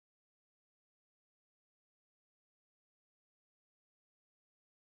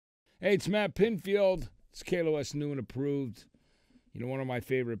Hey, it's Matt Pinfield. It's KLOS New and Approved. You know, one of my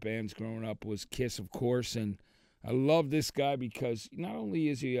favorite bands growing up was Kiss, of course, and I love this guy because not only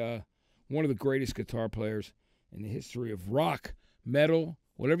is he one of the greatest guitar players in the history of rock, metal,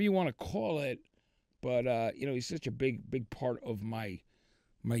 whatever you want to call it, but you know, he's such a big part of my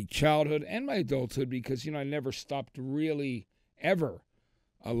childhood and my adulthood because, you know, I never stopped really ever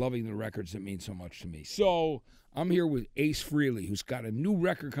loving the records that mean so much to me. So I'm here with Ace Frehley, who's got a new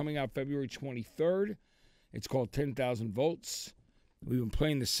record coming out February 23rd. It's called 10,000 Volts. We've been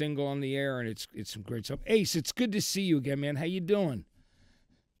playing the single on the air, and it's some great stuff. Ace, it's good to see you again, man. How you doing?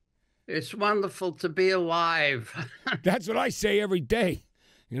 It's wonderful to be alive. That's what I say every day.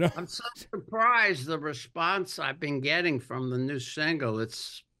 You know, I'm so surprised the response I've been getting from the new single.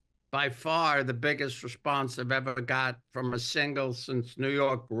 It's by far the biggest response I've ever got from a single since New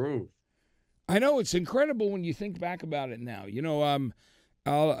York Groove. I know it's incredible when you think back about it now. You know,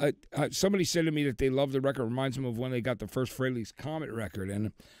 somebody said to me that they love the record. It reminds them of when they got the first Frehley's Comet record,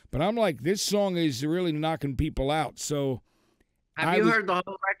 but I'm like, this song is really knocking people out. So, have you heard the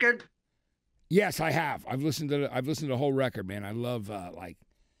whole record? Yes, I have. I've listened to the whole record, man. I love like,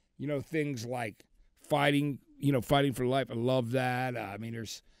 you know, things like fighting for life. I love that. I mean,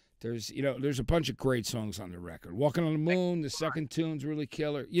 there's a bunch of great songs on the record. Walking on the Moon, the second tune's really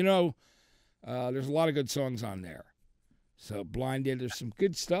killer. You know, there's a lot of good songs on there. So Blinded, there's some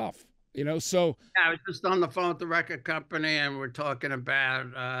good stuff, you know. So yeah, I was just on the phone with the record company, and we're talking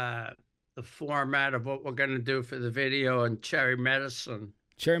about the format of what we're going to do for the video and Cherry Medicine.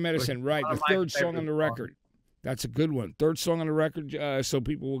 Cherry Medicine, right? The third song on the record. That's a good one. Third song on the record, so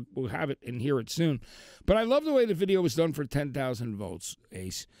people will have it and hear it soon. But I love the way the video was done for 10,000 Volts,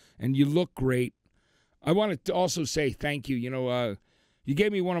 Ace, and you look great. I wanted to also say thank you. You know, you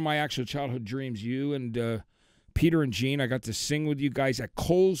gave me one of my actual childhood dreams. You and Peter and Gene, I got to sing with you guys at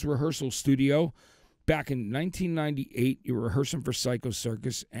Cole's Rehearsal Studio back in 1998. You were rehearsing for Psycho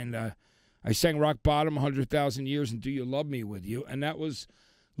Circus, and I sang Rock Bottom, 100,000 Years, and Do You Love Me with you. And that was,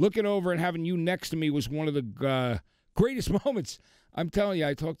 looking over and having you next to me was one of the greatest moments. I'm telling you,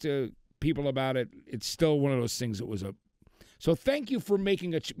 I talked to people about it. It's still one of those things that was So thank you for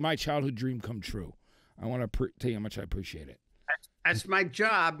making my childhood dream come true. I want to tell you how much I appreciate it. That's my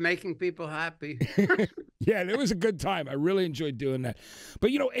job, making people happy. Yeah, it was a good time. I really enjoyed doing that.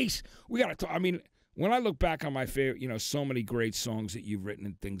 But, you know, Ace, we got to talk. I mean, when I look back on my favorite, you know, so many great songs that you've written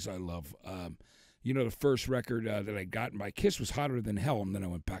and things I love. You know, the first record that I got by Kiss was Hotter Than Hell, and then I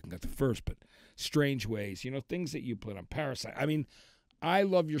went back and got the first. But Strange Ways, you know, things that you put on Parasite. I mean, I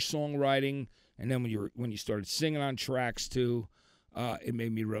love your songwriting. And then when you started singing on tracks, too, it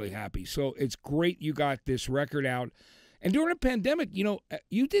made me really happy. So it's great you got this record out. And during the pandemic, you know,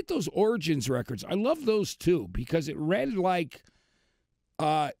 you did those Origins records. I love those, too, because it read like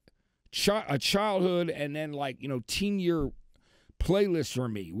a childhood and then, like, you know, teen year playlist for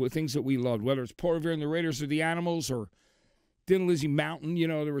me with things that we loved, whether it's Poor Revere and the Raiders or the Animals or Thin Lizzy Mountain. You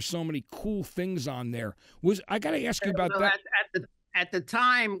know, there were so many cool things on there. I got to ask you about that. At the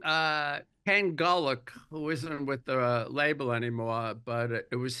time, Ken Gullick, who isn't with the label anymore, but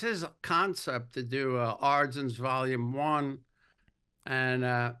it was his concept to do Origins Volume 1. And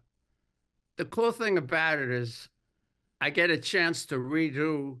the cool thing about it is I get a chance to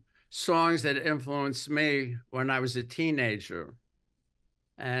redo songs that influenced me when I was a teenager.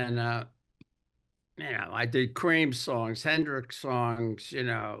 And, you know, I did Cream songs, Hendrix songs, you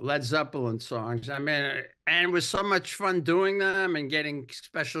know, Led Zeppelin songs. I mean, and it was so much fun doing them and getting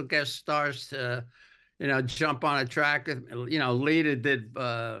special guest stars to, you know, jump on a track. You know, Lita did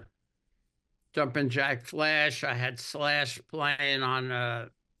Jumpin' Jack Flash. I had Slash playing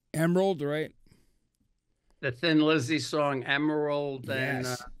on Emerald, right? The Thin Lizzy song Emerald.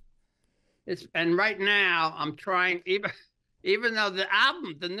 Yes. And right now I'm trying, even though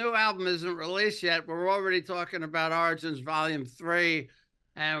the new album isn't released yet, we're already talking about Origins Volume 3,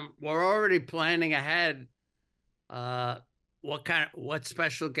 and we're already planning ahead what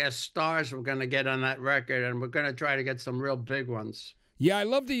special guest stars we're going to get on that record, and we're going to try to get some real big ones. Yeah, I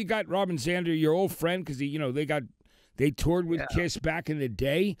love that you got Robin Zander, your old friend, because you know they toured with Kiss back in the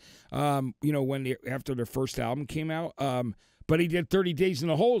day. You know, after their first album came out. But he did 30 Days in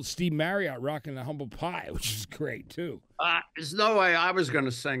the Hole, Steve Marriott rocking the Humble Pie, which is great, too. There's no way I was going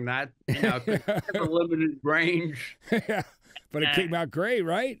to sing that. You know, a limited range. Yeah, but it came out great,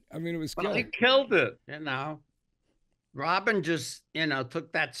 right? I mean, it was killer. He killed it, you know. Robin just, you know,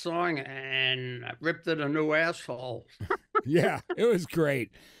 took that song and ripped it a new asshole. Yeah, it was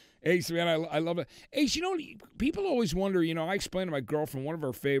great. Ace, man, I love it. Ace, you know, people always wonder, you know, I explained to my girlfriend one of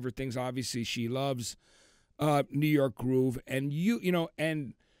her favorite things, obviously, she loves New York Groove, and you know,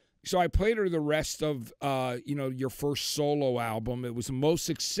 and So I played her the rest of, your first solo album. It was the most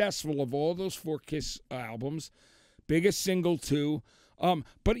successful of all those 4 Kiss albums, biggest single too.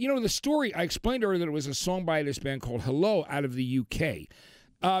 But the story, I explained to her that it was a song by this band called Hello out of the UK.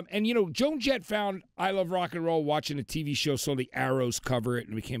 And Joan Jett found I Love Rock and Roll watching a TV show, saw the Arrows cover it,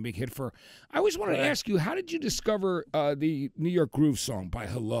 and became a big hit for her. I always wanted to ask you, how did you discover the New York Groove song by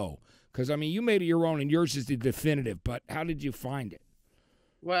Hello? Because, you made it your own, and yours is the definitive, but how did you find it?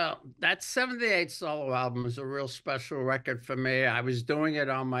 Well, that 78 solo album is a real special record for me. I was doing it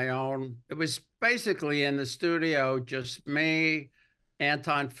on my own. It was basically in the studio, just me,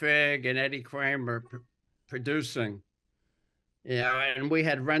 Anton Fig, and Eddie Kramer producing. And we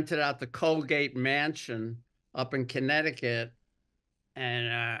had rented out the Colgate Mansion up in Connecticut,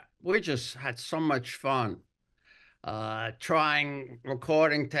 and we just had so much fun trying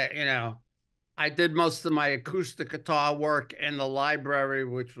recording. I did most of my acoustic guitar work in the library,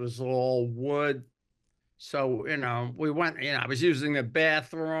 which was all wood. So, we went, I was using the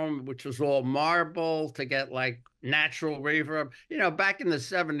bathroom, which was all marble, to get like natural reverb. Back in the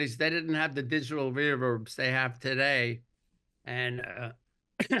 70s, they didn't have the digital reverbs they have today. And,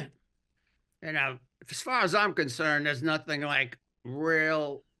 as far as I'm concerned, there's nothing like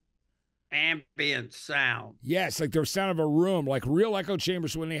real ambient sound. Yes, like the sound of a room, like real echo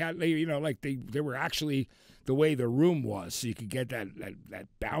chambers when they were actually the way the room was, so you could get that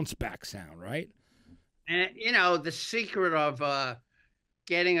bounce back sound, right? And the secret of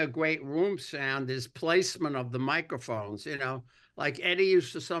getting a great room sound is placement of the microphones. Like Eddie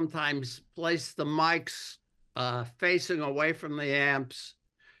used to sometimes place the mics facing away from the amps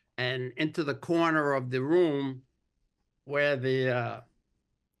and into the corner of the room where the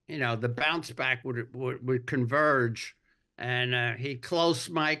bounce back would converge. And he close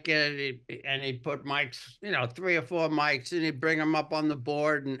mic it, and he put mics, 3 or 4 mics, and he'd bring them up on the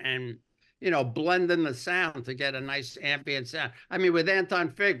board and blend in the sound to get a nice ambient sound. With Anton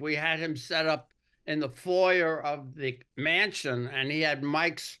Fig, we had him set up in the foyer of the mansion, and he had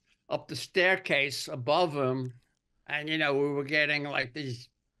mics up the staircase above him. And, we were getting like this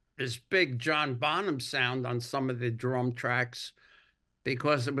big John Bonham sound on some of the drum tracks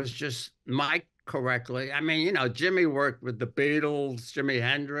because it was just mic'd correctly. Jimmy worked with the Beatles, Jimi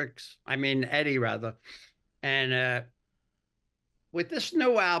Hendrix, Eddie rather. And with this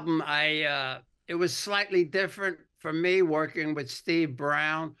new album, it was slightly different for me working with Steve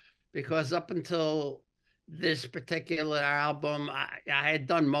Brown, because up until this particular album, I had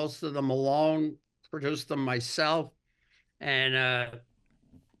done most of them alone, produced them myself. And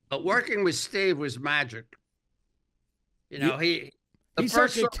but working with Steve was magic. He's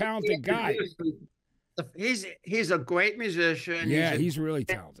such a talented guy. He's a great musician. Yeah, he's really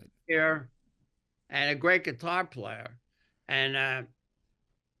talented. Here, and a great guitar player. And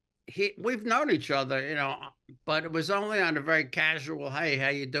we've known each other, but it was only on a very casual, hey, how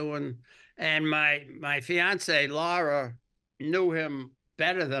you doing? And my fiance, Laura, knew him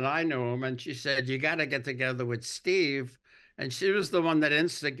better than I knew him. And she said, you got to get together with Steve. And she was the one that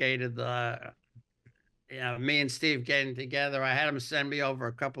instigated me and Steve getting together. I had him send me over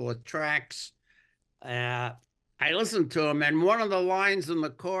a couple of tracks. I listened to him, and one of the lines in the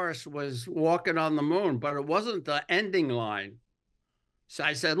chorus was "Walking on the Moon," but it wasn't the ending line. So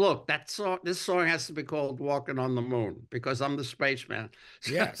I said, "Look, this song has to be called "Walking on the Moon" because I'm the spaceman."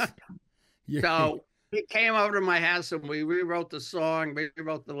 Yes. Yeah. So he came over to my house, and we rewrote the song, we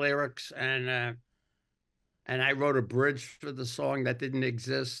rewrote the lyrics, and I wrote a bridge for the song that didn't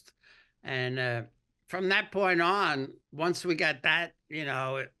exist. And from that point on, once we got that,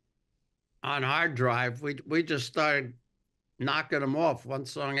 on hard drive, we just started knocking them off one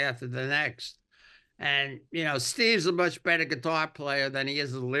song after the next. And, Steve's a much better guitar player than he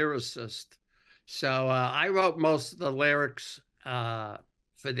is a lyricist. So I wrote most of the lyrics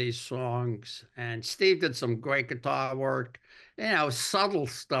for these songs. And Steve did some great guitar work, subtle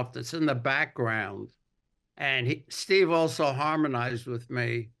stuff that's in the background. And Steve also harmonized with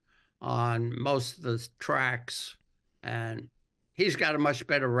me on most of the tracks. And he's got a much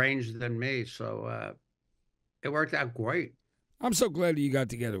better range than me, so it worked out great. I'm so glad that you got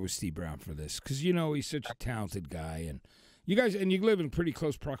together with Steve Brown for this, because he's such a talented guy, and you live in pretty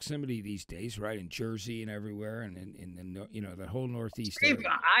close proximity these days, right? In Jersey and everywhere, and in the whole Northeast. Steve,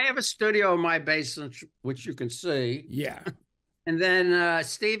 I have a studio in my basement, which you can see. Yeah. And then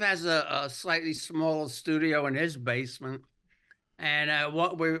Steve has a slightly smaller studio in his basement. And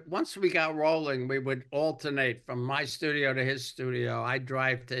once we got rolling, we would alternate from my studio to his studio. I'd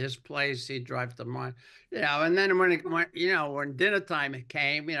drive to his place, he'd drive to mine, And then when dinner time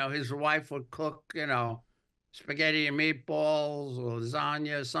came, his wife would cook, spaghetti and meatballs or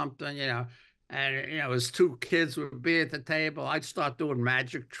lasagna or something, and it was two kids would be at the table. I'd start doing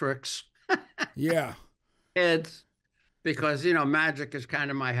magic tricks, Yeah. kids, because magic is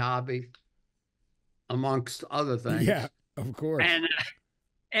kind of my hobby, amongst other Yeah. things. Of course. And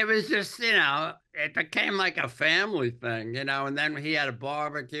it was just, it became like a family thing, and then he had a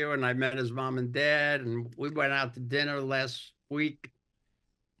barbecue and I met his mom and dad and we went out to dinner last week.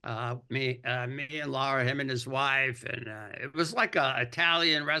 Me and Laura, him and his wife, and it was like a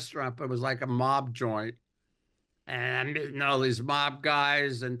Italian restaurant, but it was like a mob joint. And I'm meeting all these mob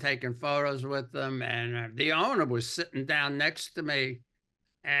guys and taking photos with them. And the owner was sitting down next to me,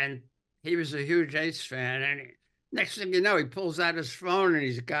 and he was a huge Ace fan. And next thing you know, he pulls out his phone and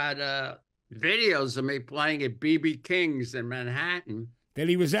he's got videos of me playing at BB King's in Manhattan. That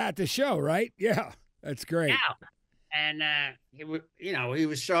he was at the show, right? Yeah. That's great. Yeah. And he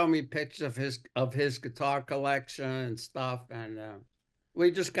was showing me pictures of his guitar collection and stuff, and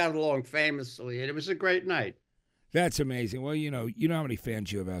we just got along famously, and it was a great night. That's amazing. Well, you know how many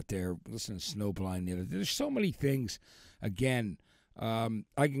fans you have out there. Listen to Snowblind. There's so many things. Again, I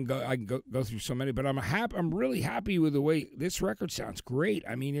can go through so many, but I'm really happy with the way this record sounds. Great.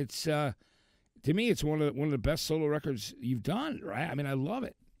 I mean, it's to me, it's one of the best solo records you've done. Right? I mean, I love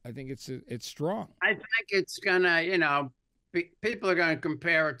it. I think it's strong. I think it's gonna, people are gonna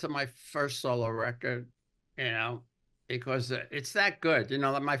compare it to my first solo record, because it's that good.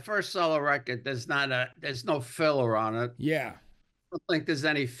 Like my first solo record, there's no filler on it. Yeah. I don't think there's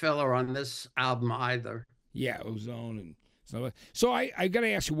any filler on this album either. Yeah, Ozone and so. So I got to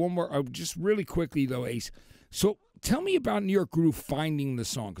ask you one more, just really quickly though, Ace. So tell me about New York Groove finding the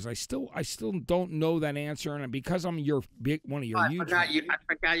song, because I still don't know that answer, and because I'm one of your huge. I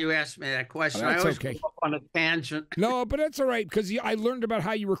forgot you asked me that question. That's I always okay. go off on a tangent. No, but that's all right, because I learned about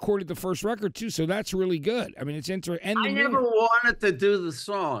how you recorded the first record too, so that's really good. I mean, it's interesting. I never wanted to do the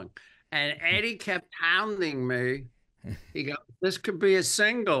song, and Eddie kept hounding me. He goes, "This could be a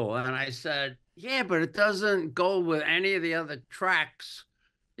single," and I said, "Yeah, but it doesn't go with any of the other tracks.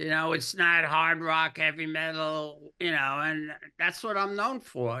 It's not hard rock, heavy metal, and that's what I'm known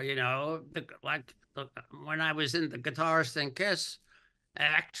for, when I was in the guitarist in Kiss,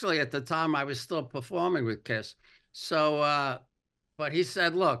 actually at the time I was still performing with Kiss. So, but he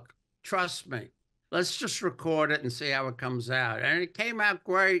said, look, trust me, let's just record it and see how it comes out. And it came out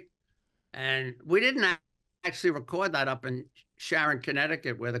great. And we didn't actually record that up in Sharon,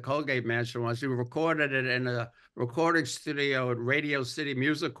 Connecticut, where the Colgate Mansion was. We recorded it in a recording studio at Radio City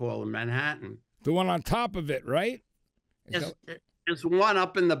Music Hall in Manhattan. The one on top of it, right? There's one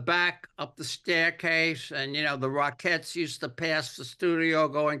up in the back, up the staircase, and the Rockettes used to pass the studio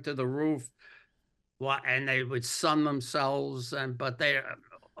going to the roof, and they would sun themselves, but they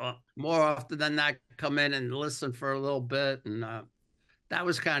more often than not come in and listen for a little bit, and that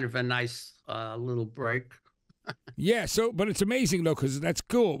was kind of a nice little break. Yeah, but it's amazing though, because that's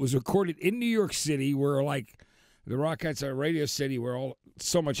cool. It was recorded in New York City, where like the Rockettes at Radio City, where all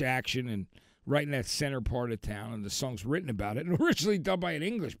so much action, and right in that center part of town, and the song's written about it, and originally done by an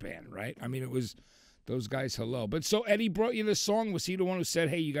English band, right? I mean, it was those guys. Hello, but so Eddie brought you the song. Was he the one who said,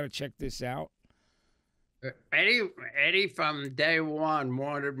 "Hey, you got to check this out"? Eddie from day one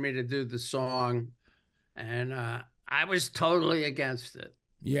wanted me to do the song, and I was totally against it.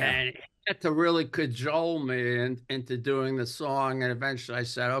 Yeah. And he had to really cajole me into doing the song. And eventually I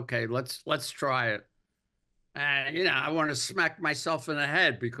said, okay, let's try it. And, I want to smack myself in the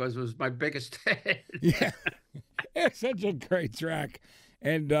head because it was my biggest hit. Yeah. It's such a great track.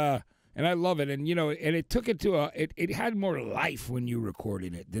 And I love it. And, and it took it to it had more life when you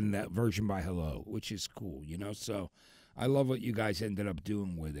recorded it than that version by Hello, which is cool, So I love what you guys ended up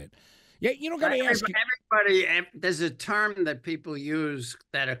doing with it. Yeah, got to ask you. Everybody, there's a term that people use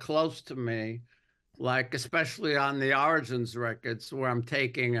that are close to me, like especially on the Origins records, where I'm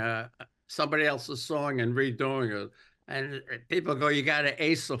taking somebody else's song and redoing it, and people go, "You got to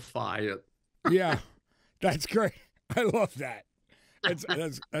acify it." Yeah, that's great. I love that.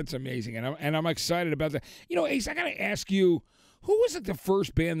 That's amazing, and I'm excited about that. Ace, I got to ask you, who was the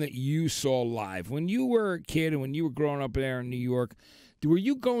first band that you saw live when you were a kid and when you were growing up there in New York? Were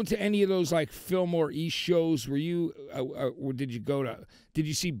you going to any of those like Fillmore East shows? Were you, or did you go to? Did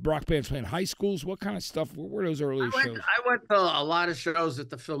you see rock bands playing high schools? What kind of stuff? What were those early shows? I went to a lot of shows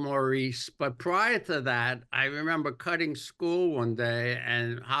at the Fillmore East, but prior to that, I remember cutting school one day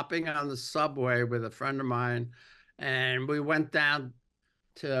and hopping on the subway with a friend of mine, and we went down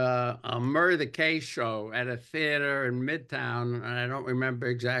to a Murray the K show at a theater in Midtown, and I don't remember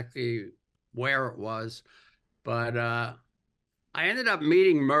exactly where it was, but I ended up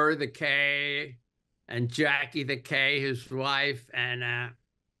meeting Murray the K, and Jackie the K, his wife, and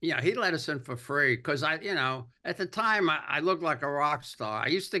he let us in for free because at the time I looked like a rock star. I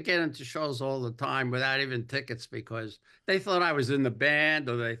used to get into shows all the time without even tickets because they thought I was in the band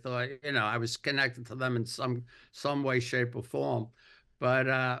or they thought I was connected to them in some way, shape, or form. But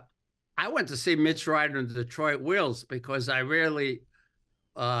I went to see Mitch Ryder and the Detroit Wheels because I really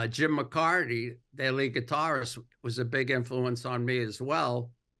Jim McCarty, their lead guitarist, was a big influence on me as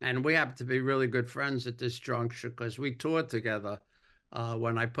well. And we happened to be really good friends at this juncture because we toured together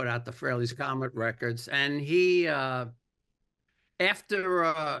when I put out the Frehley's Comet records. And he, after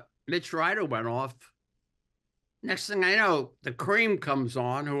Mitch Ryder went off, next thing I know, the Cream comes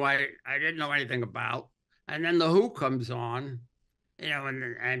on, who I didn't know anything about. And then the Who comes on,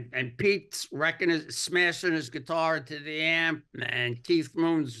 and Pete's smashing his guitar to the amp, and Keith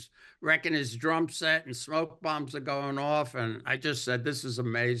Moon's wrecking his drum set, and smoke bombs are going off. And I just said, this is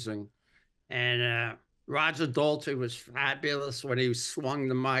amazing. And Roger Daltrey was fabulous when he swung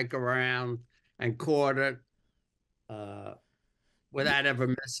the mic around and caught it without ever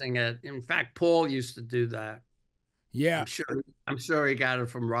missing it. In fact, Paul used to do that. Yeah. I'm sure he got it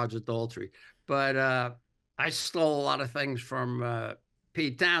from Roger Daltrey. But I stole a lot of things from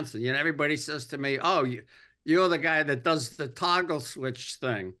Pete Townsend. Everybody says to me, "Oh, you're the guy that does the toggle switch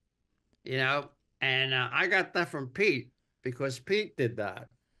thing," and I got that from Pete because Pete did that.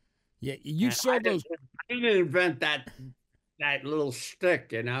 Yeah, you saw those. I didn't invent that little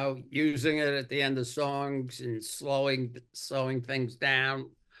shtick, using it at the end of songs and slowing things down.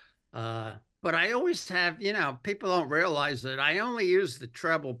 But I always have, people don't realize that I only use the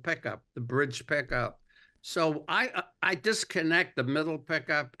treble pickup, the bridge pickup. So I disconnect the middle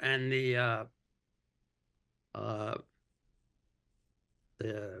pickup and the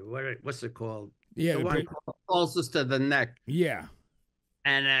what's it called? Yeah, the one closest to the neck. Yeah.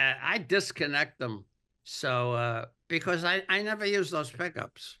 And I disconnect them. So because I never use those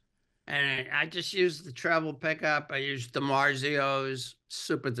pickups. And I just use the treble pickup. I use DiMarzio's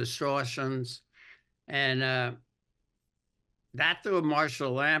super distortions. And that through a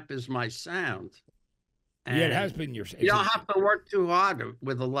Marshall amp is my sound. And yeah, it has been your. You don't have to work too hard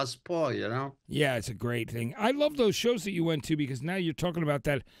with a Les Paul, Yeah, it's a great thing. I love those shows that you went to because now you're talking about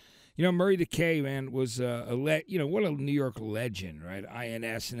that. Murray the K, man, was what a New York legend, right?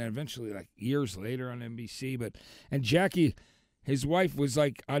 INS, and then eventually, like years later, on NBC. And Jackie, his wife, was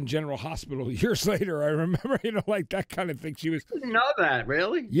like on General Hospital years later. I remember, like that kind of thing. She was. I didn't know that,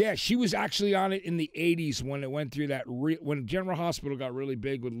 really. Yeah, she was actually on it in the '80s when it went through that. When General Hospital got really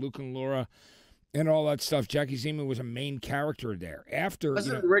big with Luke and Laura. And all that stuff. Jackie Zeman was a main character there.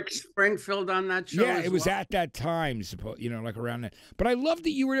 Wasn't Rick Springfield on that show? Yeah, it was at that time, like around that. But I love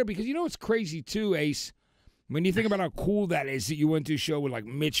that you were there because it's crazy too, Ace. When you think about how cool that is that you went to a show with like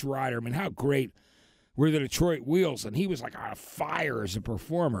Mitch Ryder. I mean, how great were the Detroit Wheels? And he was like on fire as a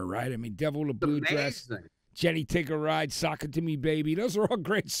performer, right? I mean, Devil with a Blue Dress, Jenny Take a Ride, Sock It to Me Baby. Those are all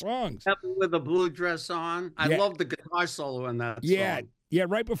great songs. Devil with a Blue Dress on. I love the guitar solo in that song. Yeah,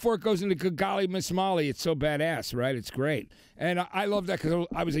 right before it goes into Good Golly Miss Molly, it's so badass, right? It's great. And I love that because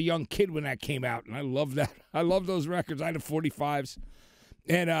I was a young kid when that came out, and I love that. I love those records. I had the 45s.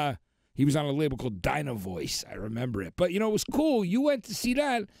 And he was on a label called Dyna Voice. I remember it. But, it was cool. You went to see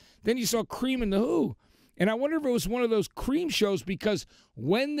that. Then you saw Cream and the Who. And I wonder if it was one of those Cream shows because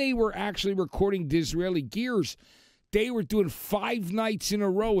when they were actually recording Disraeli Gears, they were doing 5 nights in a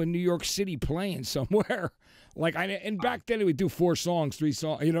row in New York City playing somewhere. And back then it would do 4 songs, 3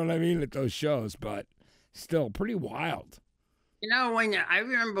 songs, you know what I mean, at those shows, but still pretty wild. I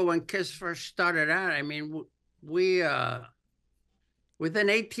remember when Kiss first started out, I mean, we, within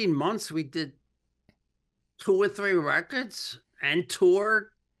 18 months, we did 2 or 3 records and toured.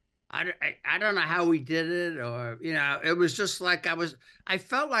 I don't know how we did it or, it was just like I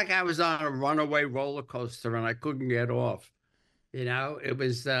felt like I was on a runaway roller coaster and I couldn't get off. It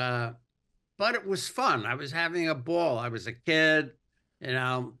was, but it was fun. I was having a ball. I was a kid,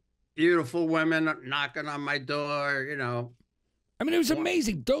 beautiful women knocking on my door, I mean, it was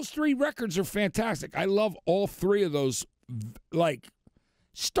amazing. Those 3 records are fantastic. I love all 3 of those, like,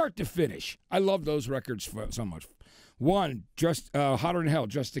 start to finish. I love those records so much. One, just Hotter Than Hell,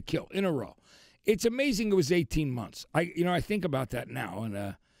 Just to Kill, in a row. It's amazing it was 18 months. I think about that now,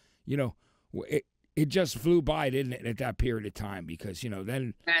 and, it just flew by, didn't it, at that period of time? Because,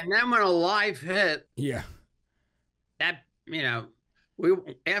 then... And then when Alive hit... Yeah. That,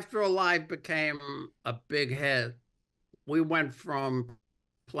 after Alive became a big hit, we went from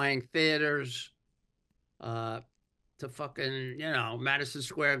playing theaters to fucking, Madison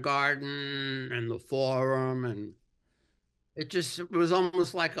Square Garden and the Forum and it was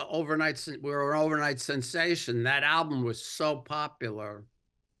almost like we were an overnight sensation. That album was so popular.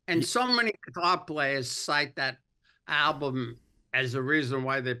 And Y- so many guitar players cite that album as a reason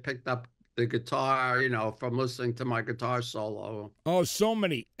why they picked up the guitar, from listening to my guitar solo. Oh, so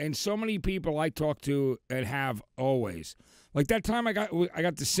many, and so many people I talk to and have always. Like that time I got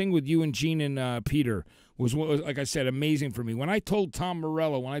to sing with you and Gene and Peter was, like I said, amazing for me. When I told Tom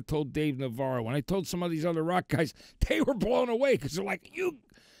Morello, when I told Dave Navarro, when I told some of these other rock guys, they were blown away because they're like,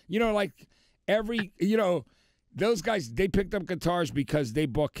 like every, those guys, they picked up guitars because they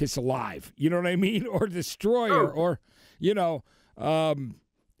bought Kiss Alive. You know what I mean? Or Destroyer, or, you know,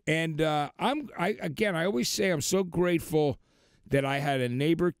 and I always say I'm so grateful that I had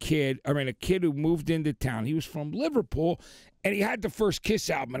a kid who moved into town. He was from Liverpool, and he had the first Kiss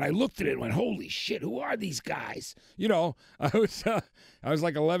album, and I looked at it and went, "Holy shit, who are these guys?" I was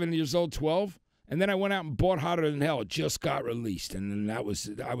like 11 years old, 12, and then I went out and bought Hotter Than Hell. It just got released, and then I was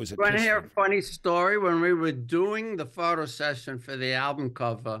a Want to Kiss hear a fan. funny story? When we were doing the photo session for the album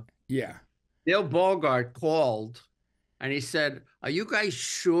cover, Yeah, Neil Bogart called and he said, "Are you guys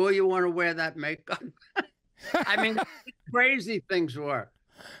sure you want to wear that makeup?" I mean, crazy things were.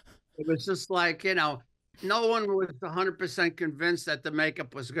 It was just like, no one was 100% convinced that the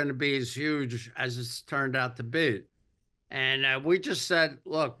makeup was going to be as huge as it's turned out to be. And we just said,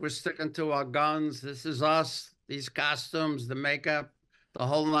 look, we're sticking to our guns. This is us, these costumes, the makeup, the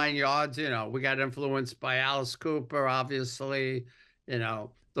whole 9 yards. We got influenced by Alice Cooper, obviously.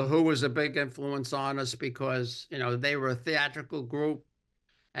 The Who was a big influence on us because, they were a theatrical group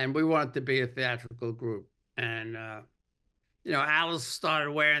and we wanted to be a theatrical group. And, Alice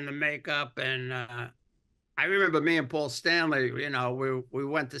started wearing the makeup. And I remember me and Paul Stanley, we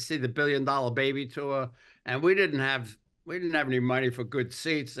went to see the $1 Billion Baby tour and we didn't have any money for good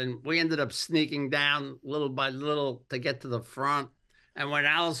seats, and we ended up sneaking down little by little to get to the front. And when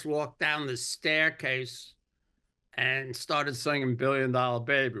Alice walked down the staircase and started singing $1 Billion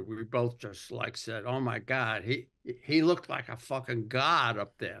Baby, we both just like said, "Oh my God, he looked like a fucking god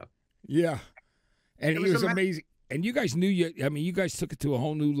up there." yeah, and It he was was amazing. amazing. And you guys knew you. I mean, you guys took it to a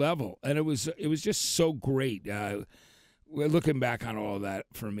whole new level, and it was just so great. We're looking back on all of that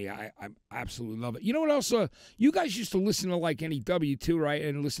for me. I absolutely love it. You know what else? You guys used to listen to like NEW too, right?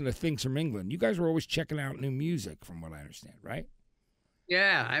 And listen to things from England. You guys were always checking out new music, from what I understand, right?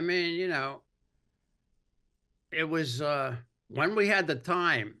 Yeah, I mean, it was when we had the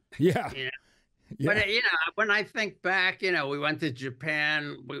time. Yeah, You know, but yeah. when I think back, we went to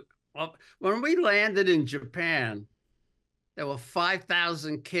Japan. Well, when we landed in Japan, there were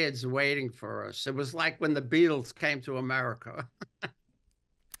 5,000 kids waiting for us. It was like when the Beatles came to America.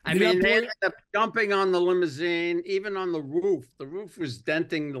 I Did that mean, they blow? ended up jumping on the limousine, even on the roof. The roof was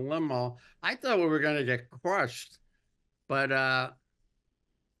denting the limo. I thought we were going to get crushed, but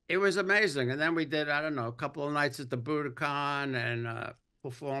it was amazing. And then we did, I don't know, a couple of nights at the Budokan and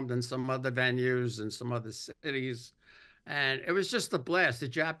performed in some other venues in some other cities. And it was just a blast. The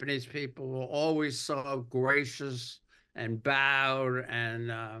Japanese people were always so gracious and bowed,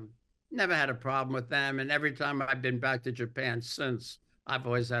 and never had a problem with them. And every time I've been back to Japan since, I've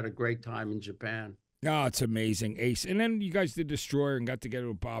always had a great time in Japan. No, it's amazing, Ace. And then you guys did Destroyer and got together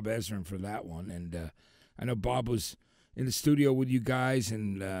with Bob Ezrin for that one. And I know Bob was in the studio with you guys,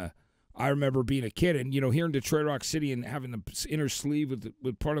 and I remember being a kid and here in Detroit Rock City and having the inner sleeve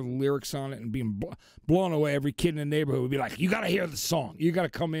with part of the lyrics on it and being blown away. Every kid in the neighborhood would be like, "You got to hear the song. You got to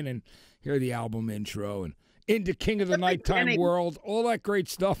come in and hear the album intro and into King of the Nighttime World, all that great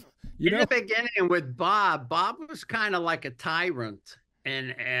stuff." In the beginning with Bob was kind of like a tyrant,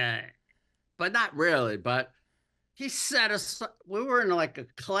 and but not really. But he set us. We were in like a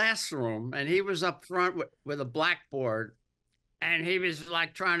classroom, and he was up front with a blackboard, and he was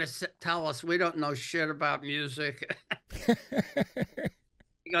like trying to tell us we don't know shit about music.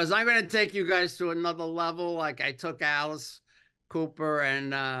 He goes, "I'm going to take you guys to another level." Like I took Alice Cooper,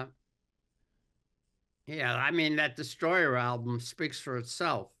 and yeah, I mean that Destroyer album speaks for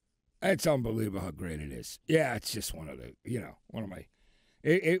itself. It's unbelievable how great it is. Yeah, it's just one of one of my.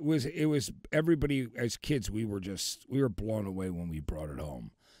 It was everybody as kids. We were blown away when we brought it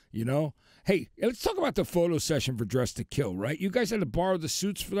home. Hey, let's talk about the photo session for Dress to Kill. Right, you guys had to borrow the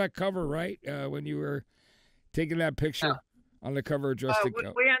suits for that cover, right? When you were taking that picture on the cover of Dress to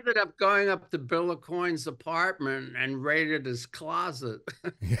Kill. We ended up going up to Bill Aucoin's apartment and raided his closet.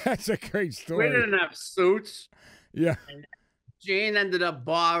 That's a great We story. didn't have suits. Yeah. And Gene ended up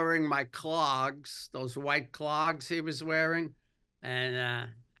borrowing my clogs, those white clogs he was wearing. And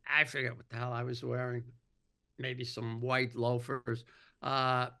I forget what the hell I was wearing. Maybe some white loafers.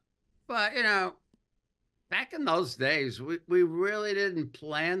 But, back in those days, we really didn't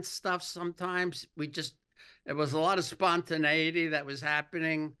plan stuff sometimes. It was a lot of spontaneity that was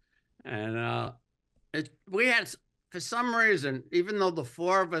happening. And we had, for some reason, even though the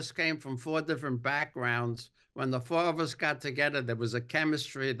four of us came from four different backgrounds, when the four of us got together, there was a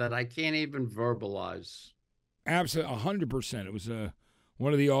chemistry that I can't even verbalize. Absolutely, 100%. It was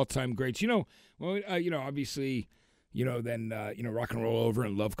one of the all-time greats. Obviously, then Rock and Roll Over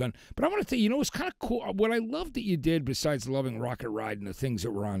and Love Gun. But I want to tell you, it's kind of cool. What I love that you did, besides loving Rocket Ride and the things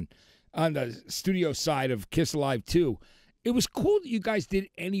that were on the studio side of Kiss Alive 2, it was cool that you guys did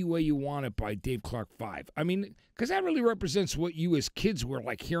Any Way You Want It by Dave Clark 5. I mean, because that really represents what you as kids were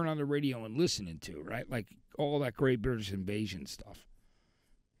like hearing on the radio and listening to, right? Like all that great British Invasion stuff.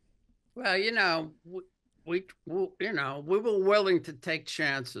 Well, we were willing to take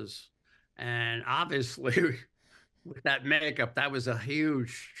chances, and obviously with that makeup, that was a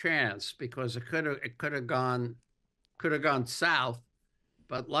huge chance because it could have gone south.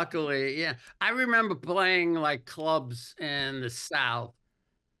 But luckily, yeah, I remember playing like clubs in the South,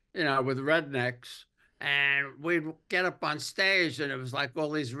 with rednecks, and we'd get up on stage, and it was like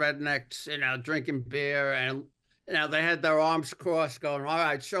all these rednecks, drinking beer, and they had their arms crossed, going, "All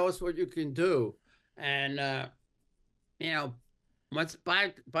right, show us what you can do." And once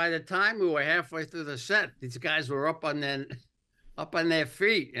by the time we were halfway through the set, these guys were up on their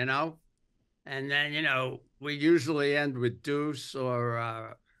feet, and then we usually end with Deuce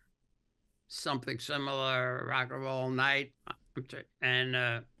or something similar, Rock and Roll Night,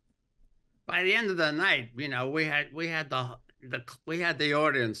 and by the end of the night, we had the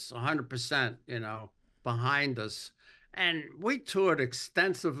audience 100%, behind us. And we toured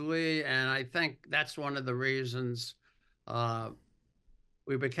extensively, and I think that's one of the reasons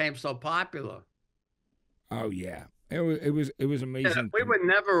we became so popular. Oh yeah, it was amazing. Yeah, we were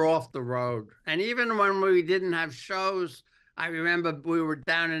never off the road, and even when we didn't have shows, I remember we were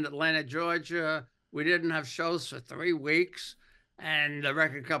down in Atlanta, Georgia. We didn't have shows for 3 weeks, and the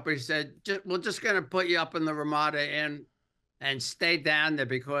record company said, "We're just going to put you up in the Ramada Inn and stay down there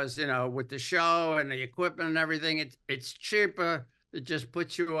because, with the show and the equipment and everything, it's cheaper to just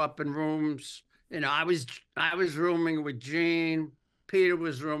put you up in rooms." I was rooming with Gene. Peter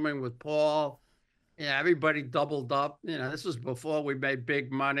was rooming with Paul. Yeah, everybody doubled up. This was before we made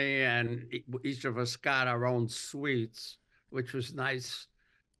big money, and each of us got our own suites, which was nice.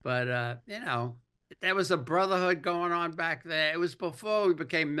 But, there was a brotherhood going on back there. It was before we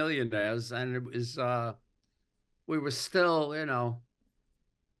became millionaires, and it was, we were still,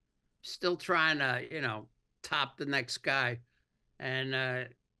 still trying to, top the next guy. And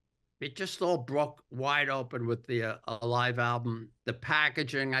it just all broke wide open with the Alive album. The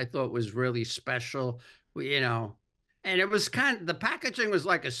packaging I thought was really special, and it was the packaging was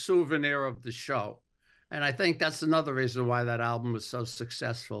like a souvenir of the show. And I think that's another reason why that album was so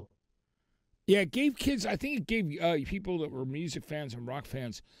successful. Yeah, it gave kids, I think it gave people that were music fans and rock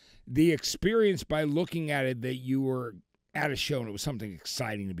fans the experience by looking at it that you were at a show and it was something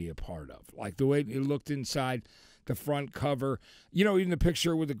exciting to be a part of. Like the way it looked inside, the front cover, even the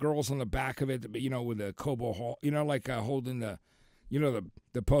picture with the girls on the back of it, with the Cobo Hall, like holding the,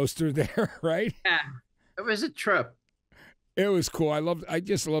 the poster there, right? Yeah, it was a trip. It was cool. I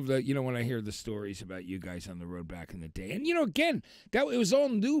just love that, when I hear the stories about you guys on the road back in the day. And, again, it was all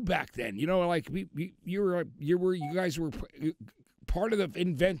new back then. Like you guys were part of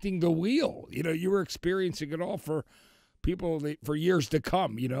inventing the wheel. You were experiencing it all for people for years to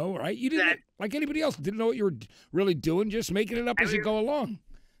come, right? You didn't, like anybody else, didn't know what you were really doing, just making it up as you go along.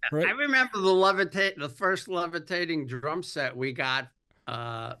 Right? I remember the first levitating drum set we got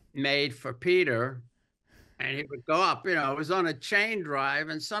made for Peter. And he would go up, it was on a chain drive,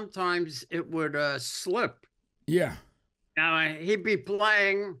 and sometimes it would slip. Yeah. Now, he'd be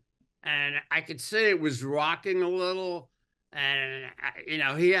playing, and I could see it was rocking a little. And,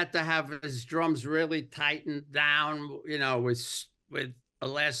 he had to have his drums really tightened down, with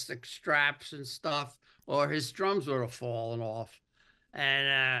elastic straps and stuff, or his drums would have fallen off.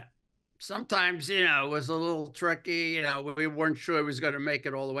 And sometimes, it was a little tricky. We weren't sure he was going to make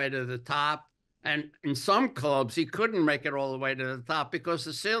it all the way to the top. And in some clubs, he couldn't make it all the way to the top because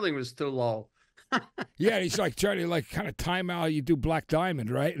the ceiling was too low. Yeah, he's like trying to kind of time out. You do Black Diamond,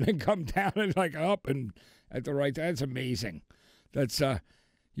 right? And then come down and up and at the right time. That's amazing. That's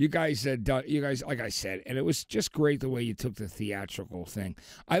you guys had done. You guys, like I said, and it was just great the way you took the theatrical thing.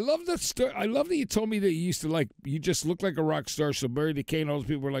 I love that. I love that you told me that you used to you just look like a rock star. So Barry DeCay and all those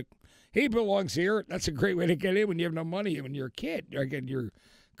people were like, "He belongs here." That's a great way to get in when you have no money when you're a kid. Again, you're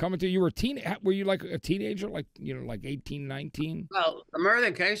coming to you. Were you like a teenager, like, you know, like 18, 19? Well, the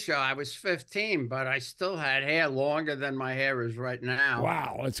Murder Case Show, I was 15, but I still had hair longer than my hair is right now.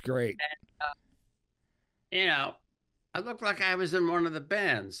 Wow, that's great. And, you know, I looked like I was in one of the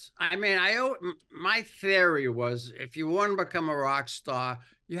bands. I mean, my theory was if you want to become a rock star,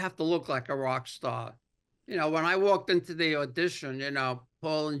 you have to look like a rock star. You know, when I walked into the audition, you know,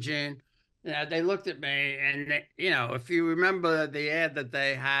 Paul and Gene, you know, they looked at me and, you know, if you remember the ad that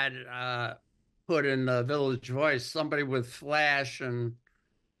they had put in the Village Voice, somebody with flash and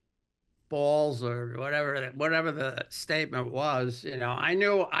balls or whatever the statement was, you know, I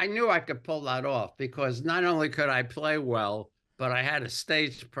knew I could pull that off because not only could I play well, but I had a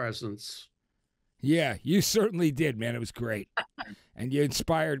stage presence. Yeah, you certainly did, man. It was great. And you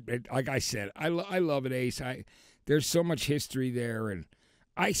inspired, like I said, I love it, Ace. There's so much history there, and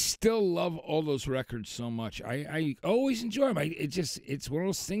I still love all those records so much. I always enjoy them. It's one of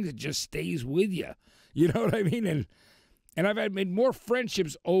those things that just stays with you. You know what I mean? And I've made more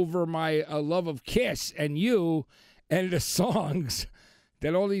friendships over my love of Kiss and you and the songs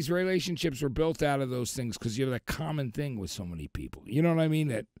that all these relationships were built out of those things because you have that common thing with so many people. You know what I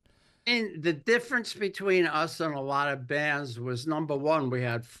mean? And the difference between us and a lot of bands was, number one, we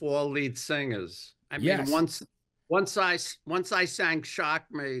had 4 lead singers. I mean, yes. once I sang "Shock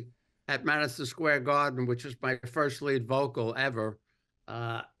Me" at Madison Square Garden, which was my first lead vocal ever,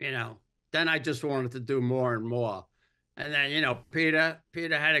 you know, then I just wanted to do more and more. And then, you know, Peter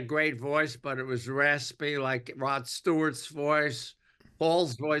had a great voice, but it was raspy like Rod Stewart's voice.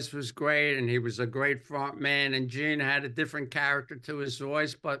 Paul's voice was great, and he was a great front man. And Gene had a different character to his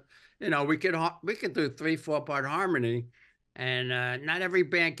voice, but you know, we could do 3-4 part harmony, and not every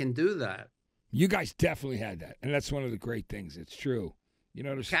band can do that. You guys definitely had that, and that's one of the great things. It's true. You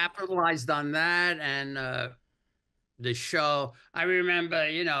know, capitalized on that, and the show. I remember,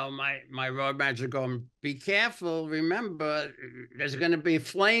 you know, my road manager going, "Be careful! Remember, there's going to be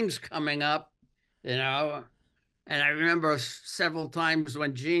flames coming up," you know. And I remember several times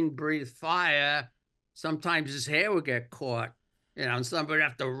when Gene breathed fire, sometimes his hair would get caught, you know, and somebody would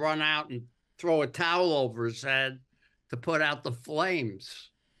have to run out and throw a towel over his head to put out the flames.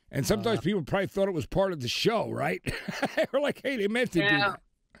 And sometimes people probably thought it was part of the show, right? Or like, hey, they meant to do that.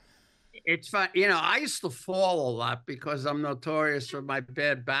 It's fun. You know, I used to fall a lot because I'm notorious for my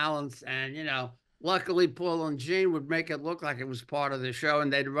bad balance. And, you know, luckily Paul and Gene would make it look like it was part of the show,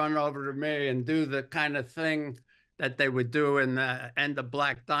 and they'd run over to me and do the kind of thing that they would do in the end of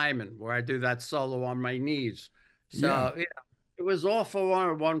Black Diamond, where I do that solo on my knees. So yeah. You know, it was all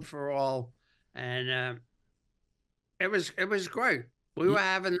for one for all. And it was great. We were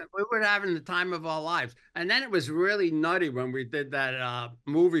having the time of our lives. And then it was really nutty when we did that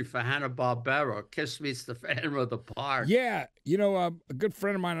movie for Hanna-Barbera, Kiss Meets the Phantom of the Park. Yeah, you know, a good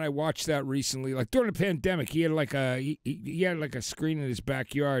friend of mine and I watched that recently. Like during the pandemic, he had like he had like a screen in his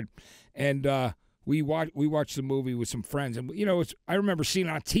backyard, and we watched the movie with some friends. And you know, I remember seeing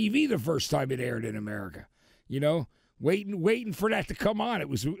it on TV the first time it aired in America. You know, waiting for that to come on. It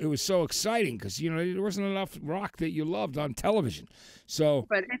was so exciting because, you know, there wasn't enough rock that you loved on television. So,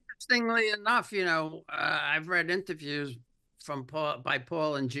 but interestingly enough, you know, I've read interviews by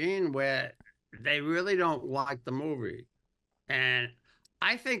Paul and Gene where they really don't like the movie, and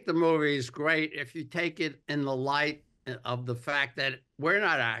I think the movie is great if you take it in the light of the fact that we're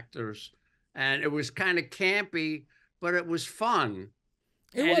not actors, and it was kind of campy, but it was fun.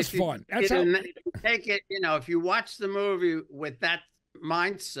 It was fun. That's how take it, you know, if you watch the movie with that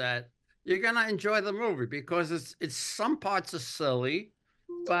mindset, you're gonna enjoy the movie because it's some parts are silly,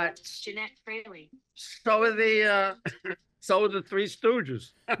 but Jeanette Frehley. So are the Three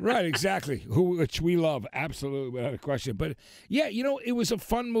Stooges. Right, exactly. Which we love, absolutely, without a question. But yeah, you know, it was a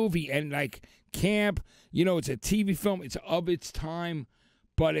fun movie, and like camp, you know, it's a TV film, it's of its time,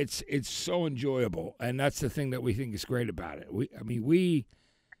 but it's so enjoyable, and that's the thing that we think is great about it.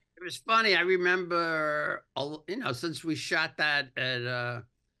 It was funny. I remember, you know, since we shot that at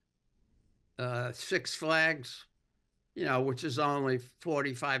Six Flags, you know, which is only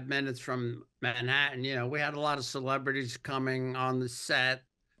 45 minutes from Manhattan, you know, we had a lot of celebrities coming on the set.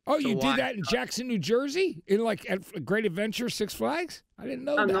 Oh, you did that in Jackson, New Jersey? In like at Great Adventure, Six Flags? I didn't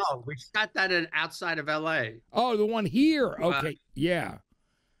know that. No, we shot that outside of L.A. Oh, the one here. Okay, yeah.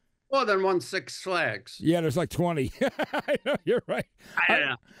 More than one Six Flags. Yeah, there's like 20. I know, you're right. I don't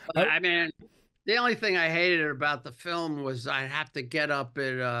know. I mean, the only thing I hated about the film was I'd have to get up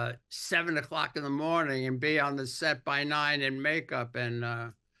at 7 o'clock in the morning and be on the set by 9 in makeup.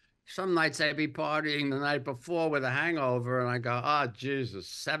 And some nights I'd be partying the night before with a hangover, and I go, "Oh,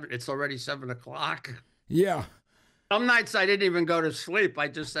 Jesus, it's already 7 o'clock." Yeah. Some nights I didn't even go to sleep. I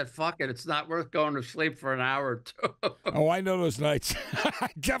just said, fuck it. It's not worth going to sleep for an hour or two. Oh, I know those nights. I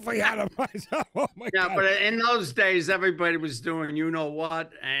definitely had them myself. Oh my Yeah, God. but in those days, everybody was doing you know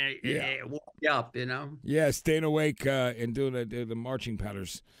what, and Yeah. it woke you up, you know? Yeah, staying awake and doing the marching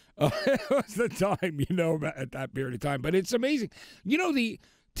patterns. It was the time, at that period of time. But it's amazing. The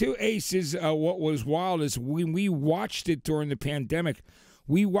two Aces, what was wild is when we watched it during the pandemic,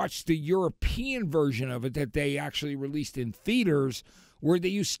 we watched the European version of it that they actually released in theaters where they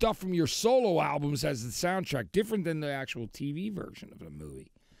used stuff from your solo albums as the soundtrack, different than the actual TV version of the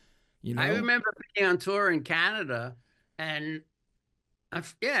movie. I remember being on tour in Canada, and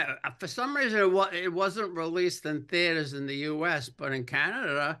for some reason it wasn't released in theaters in the U.S., but in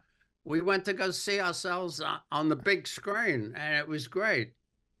Canada, we went to go see ourselves on the big screen, and it was great.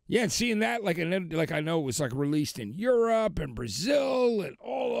 Yeah, and seeing that, like I know it was like released in Europe and Brazil and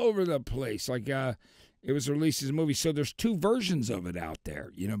all over the place. Like it was released as a movie, so there's two versions of it out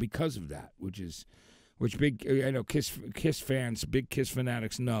there. Because of that, which I know Kiss fans, big Kiss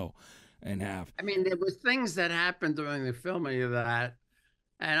fanatics know and have. I mean, there were things that happened during the filming of that,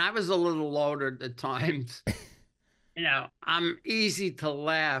 and I was a little loaded at times. I'm easy to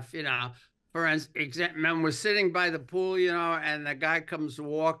laugh. For example, when we're sitting by the pool, and the guy comes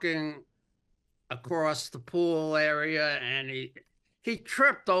walking across the pool area, and he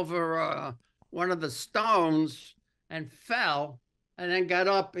tripped over one of the stones and fell, and then got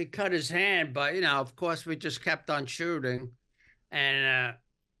up. He cut his hand, but of course, we just kept on shooting. And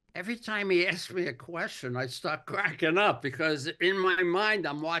every time he asked me a question, I start cracking up because in my mind,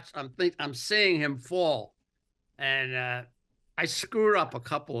 I'm seeing him fall, and I screwed up a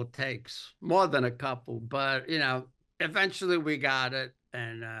couple of takes, more than a couple, but eventually we got it.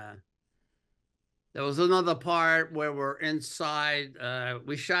 And there was another part where we're inside.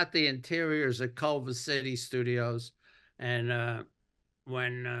 We shot the interiors at Culver City Studios, and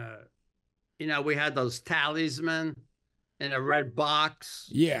when we had those talisman in a red box.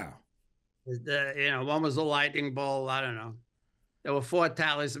 Yeah. One was a lightning bolt. I don't know. There were 4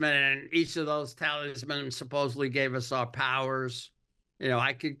 talisman, and each of those talisman supposedly gave us our powers.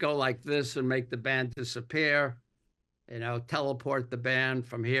 I could go like this and make the band disappear, teleport the band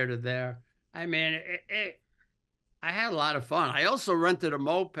from here to there. I mean, I had a lot of fun. I also rented a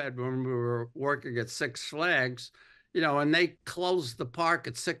moped when we were working at Six Flags, and they closed the park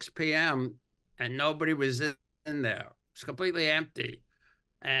at 6 p.m. and nobody was in there. It was completely empty.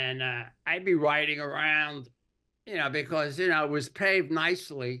 And I'd be riding around, because, it was paved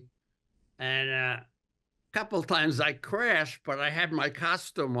nicely. And a couple of times I crashed, but I had my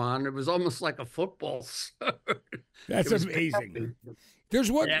costume on. It was almost like a football suit. That's amazing.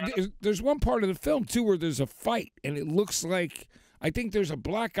 There's one part of the film, too, where there's a fight, and it looks like, I think there's a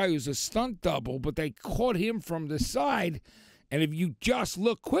black guy who's a stunt double, but they caught him from the side. And if you just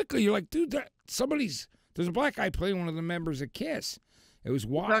look quickly, you're like, dude, there's a black guy playing one of the members of Kiss. It was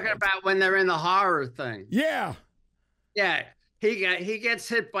wild. You're talking about when they're in the horror thing. Yeah. Yeah. He gets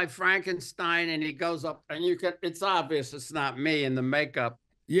hit by Frankenstein, and he goes up, and it's obvious it's not me in the makeup.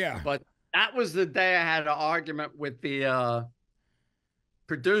 Yeah. But that was the day I had an argument with the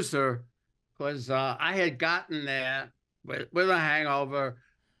producer, because I had gotten there with a hangover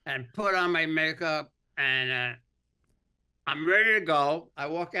and put on my makeup, and I'm ready to go. I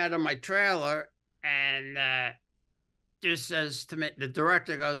walk out of my trailer, and just says to me, the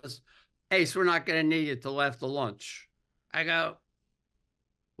director goes, "Ace, we're not going to need you till after lunch." I go,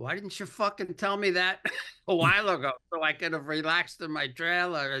 "Why didn't you fucking tell me that a while ago so I could have relaxed in my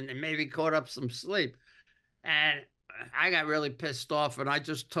trailer and maybe caught up some sleep?" And I got really pissed off, and I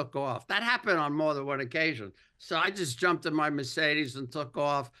just took off. That happened on more than one occasion. So I just jumped in my Mercedes and took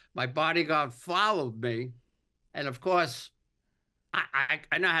off. My bodyguard followed me. And of course,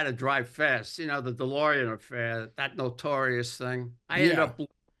 I know how to drive fast. The DeLorean affair, that notorious thing. I ended up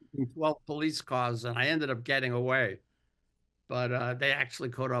in 12 police cars, and I ended up getting away. But they actually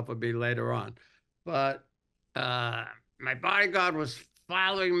caught up with me later on. But my bodyguard was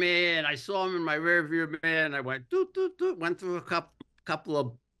following me, and I saw him in my rearview mirror, and I went doot, doot, doot, went through a couple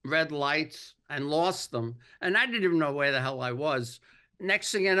of red lights and lost them. And I didn't even know where the hell I was.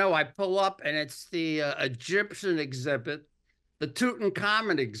 Next thing you know, I pull up, and it's the Egyptian exhibit, the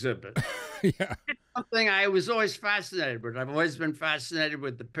Tutankhamun exhibit. Yeah. It's something I was always fascinated with. I've always been fascinated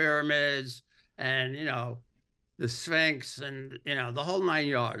with the pyramids and, the Sphinx and, the whole 9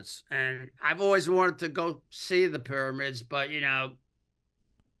 yards. And I've always wanted to go see the pyramids, but,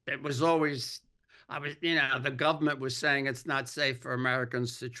 it was always, the government was saying it's not safe for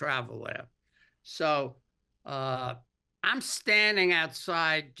Americans to travel there. So I'm standing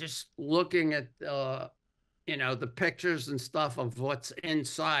outside just looking at, the pictures and stuff of what's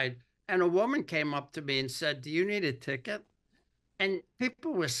inside. And a woman came up to me and said, "Do you need a ticket?" And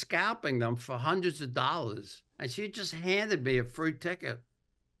people were scalping them for hundreds of dollars. And she just handed me a free ticket.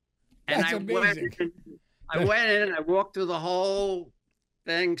 And That's amazing. I went in, I walked through the whole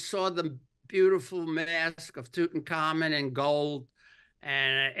thing, saw the beautiful mask of Tutankhamun in gold.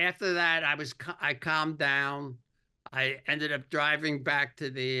 And after that, I calmed down. I ended up driving back to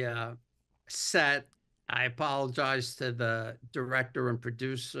the set. I apologized to the director and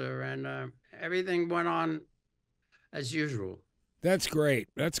producer, and everything went on as usual. That's great.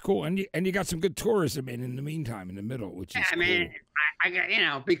 That's cool. And you got some good tourism in the meantime, in the middle, which is cool. I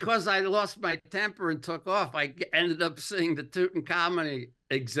got, because I lost my temper and took off, I ended up seeing the Tutankhamun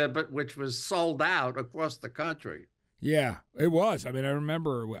exhibit, which was sold out across the country. Yeah, it was. I mean, I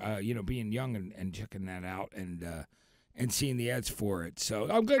remember, being young and checking that out and seeing the ads for it. So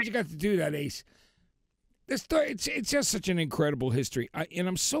I'm glad you got to do that, Ace. It's just such an incredible history, and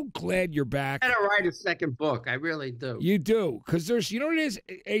I'm so glad you're back. I gotta write a second book. I really do. You do, because there's, what it is,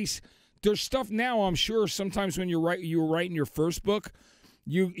 Ace. There's stuff now. I'm sure sometimes when you were writing your first book,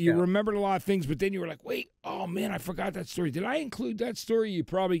 you remembered a lot of things, but then you were like, wait, oh man, I forgot that story. Did I include that story? You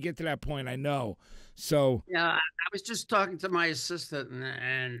probably get to that point. I know. So I was just talking to my assistant,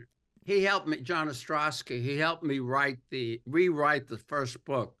 and he helped me, John Ostrowski. He helped me rewrite the first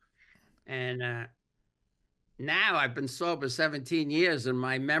book, and. Now I've been sober 17 years, and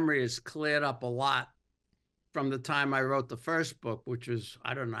my memory has cleared up a lot from the time I wrote the first book, which was,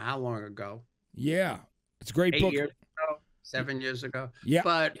 I don't know how long ago. Yeah, it's a great book. 8 years ago, 7 years ago. Yeah.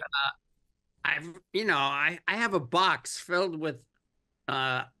 But I have a box filled with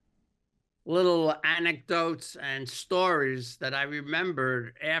little anecdotes and stories that I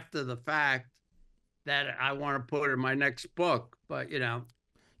remembered after the fact that I want to put in my next book. But,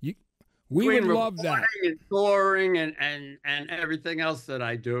 we would love that. And touring and everything else that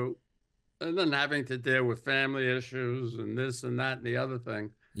I do, and then having to deal with family issues and this and that and the other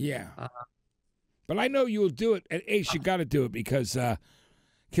thing. Yeah. But I know you'll do it. And Ace, you got to do it because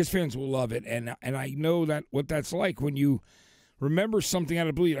Kiss fans will love it. And I know what that's like when you remember something out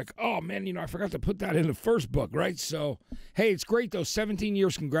of the blue. You're like, oh, man, I forgot to put that in the first book, right? So, hey, it's great, though. 17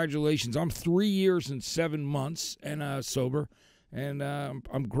 years, congratulations. I'm 3 years and 7 months and sober. And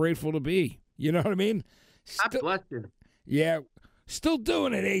I'm grateful to be. You know what I mean? God bless you. Yeah. Still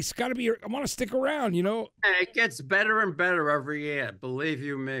doing it, Ace. Got to be. I want to stick around, And it gets better and better every year. Believe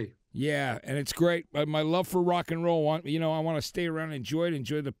you me. Yeah, and it's great. My love for rock and roll, I want to stay around and enjoy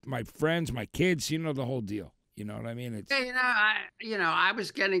my friends, my kids, the whole deal. You know what I mean? I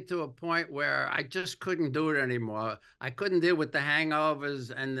was getting to a point where I just couldn't do it anymore. I couldn't deal with the hangovers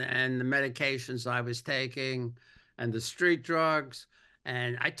and the medications I was taking. And the street drugs,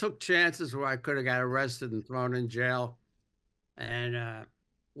 and I took chances where I could have got arrested and thrown in jail. And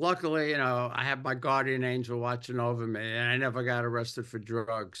luckily, I have my guardian angel watching over me, and I never got arrested for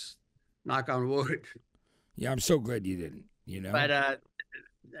drugs. Knock on wood. Yeah, I'm so glad you didn't. But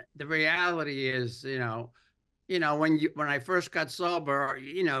the reality is, when I first got sober,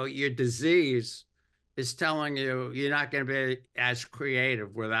 your disease is telling you you're not going to be as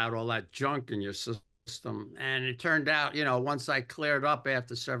creative without all that junk in your system. And it turned out, once I cleared up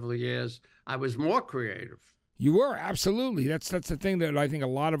after several years, I was more creative. You were, absolutely. That's the thing that I think a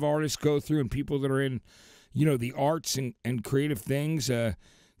lot of artists go through, and people that are in, the arts and creative things,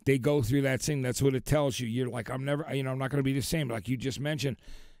 they go through that thing. That's what it tells you. You're like, I'm not going to be the same, like you just mentioned.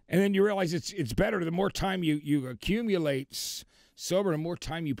 And then you realize it's better. The more time you accumulate sober, the more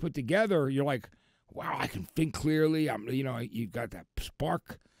time you put together, you're like, wow, I can think clearly. You've got that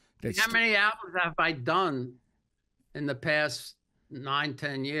spark. How many albums have I done in the past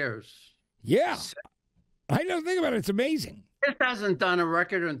 9-10 years? Yeah. I don't think about it. It's amazing. It hasn't done a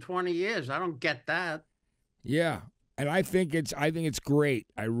record in 20 years. I don't get that. Yeah. And I think it's great.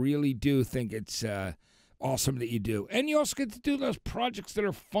 I really do think it's awesome that you do. And you also get to do those projects that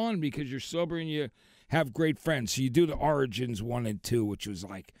are fun because you're sober and you have great friends. So you do the Origins 1 and 2, which was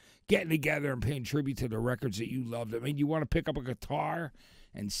like getting together and paying tribute to the records that you loved. I mean, you want to pick up a guitar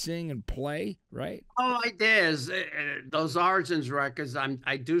and sing and play, right? Oh, I did. Those Origins records,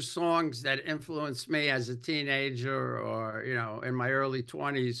 I do songs that influenced me as a teenager or, in my early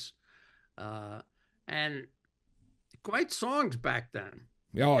 20s. And great songs back then.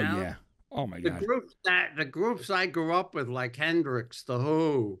 Oh, yeah. Oh, my God. The groups I grew up with, like Hendrix, The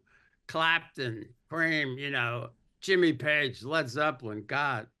Who, Clapton, Cream, Jimmy Page, Led Zeppelin,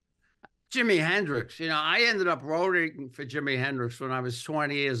 God. Jimi Hendrix, I ended up roading for Jimi Hendrix when I was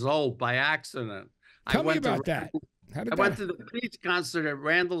 20 years old by accident. Tell me about that. How did I went that? to the Peach concert at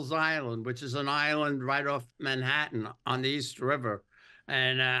Randall's Island, which is an island right off Manhattan on the East River.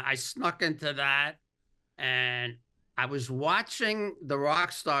 And I snuck into that, and I was watching the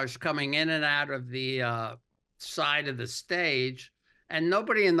rock stars coming in and out of the side of the stage. And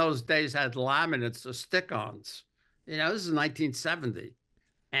nobody in those days had laminates or stick-ons. You know, this is 1970.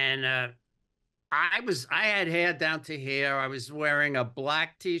 And I had hair down to here. I was wearing a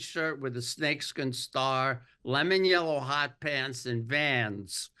black t-shirt with a snakeskin star, lemon yellow hot pants, and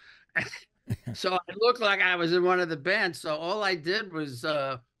Vans. So I looked like I was in one of the bands. So all I did was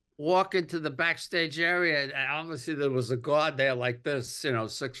walk into the backstage area. And obviously there was a guard there like this, you know,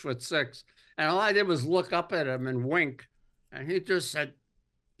 6'6". And all I did was look up at him and wink. And he just said,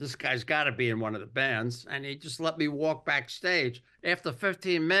 this guy's got to be in one of the bands. And he just let me walk backstage. After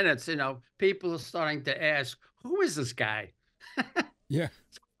 15 minutes, you know, people are starting to ask, who is this guy? Yeah.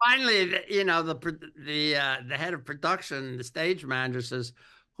 So finally, you know, the head of production, the stage manager says,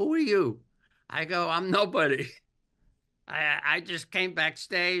 who are you? I go, I'm nobody. I just came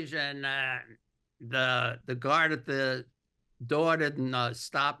backstage, and the guard at the door didn't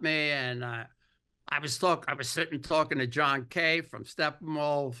stop me. And I was sitting talking to John Kay from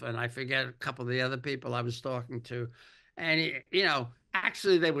Steppenwolf, and I forget a couple of the other people I was talking to. And, you know,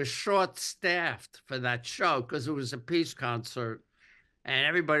 actually they were short-staffed for that show because it was a peace concert and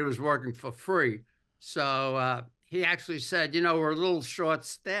everybody was working for free. So he actually said, you know, we're a little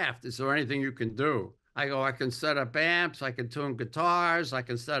short-staffed. Is there anything you can do? I go, I can set up amps, I can tune guitars, I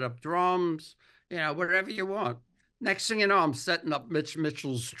can set up drums, you know, whatever you want. Next thing you know, I'm setting up Mitch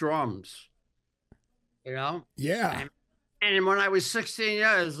Mitchell's drums. You know? Yeah. And when I was 16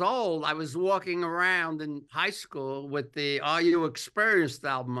 years old, I was walking around in high school with the Are You Experienced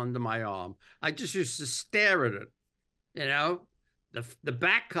album under my arm. I just used to stare at it. You know, the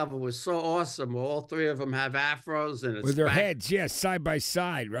back cover was so awesome. All three of them have afros and it's With their heads, yes, side by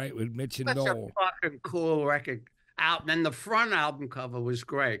side, right? With Mitch and such Noel. a fucking cool record out. And the front album cover was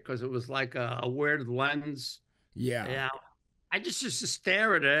great because it was like a weird lens. Yeah. You know? I just used to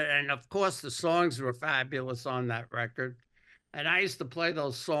stare at it. And of course, the songs were fabulous on that record. And I used to play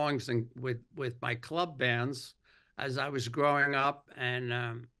those songs with my club bands as I was growing up.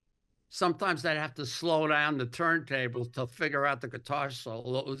 And sometimes I'd have to slow down the turntables to figure out the guitar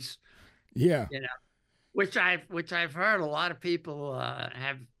solos. Yeah. You know, which I've heard a lot of people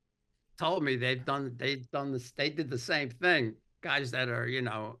have told me they did the same thing. Guys that are, you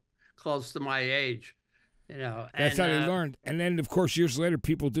know, close to my age. You know, That's how they learned. And then, of course, years later,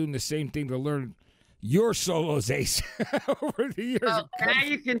 people doing the same thing to learn your solos, Ace, over the years. Well, now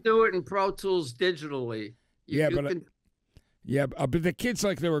you can do it in Pro Tools digitally. But the kids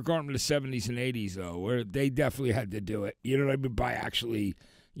like they were going from the 70s and 80s, though, where they definitely had to do it. You know what I mean? By actually,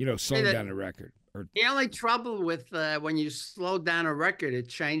 you know, slowing down a record. The only trouble with when you slow down a record, it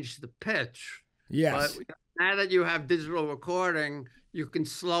changed the pitch. Yes. But now that you have digital recording, you can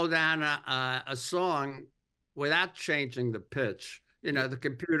slow down a song without changing the pitch. You know, the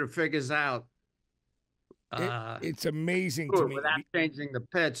computer figures out. It's amazing to me. Without changing the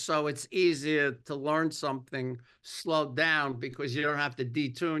pitch. So it's easier to learn something slowed down because you don't have to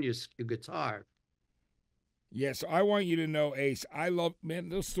detune your guitar. Yes, I want you to know, Ace, I love, man,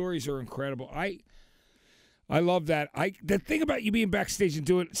 those stories are incredible. I love that. The thing about you being backstage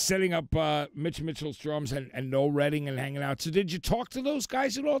and setting up Mitch Mitchell's drums and Noel Redding and hanging out. So did you talk to those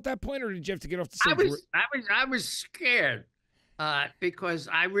guys at all at that point, or did you have to get off the stage? I was scared because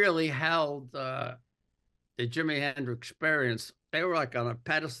I really held the Jimi Hendrix Experience. They were like on a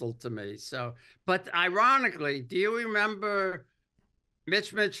pedestal to me. So, but ironically, do you remember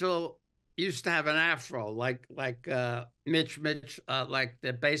Mitch Mitchell used to have an afro like Mitch, like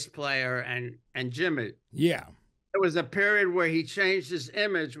the bass player and Jimmy. Yeah. There was a period where he changed his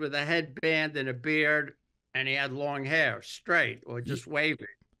image with a headband and a beard, and he had long hair, straight or just wavy.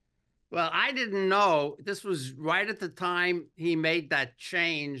 Well, I didn't know. This was right at the time he made that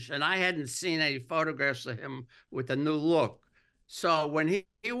change, and I hadn't seen any photographs of him with a new look. So when he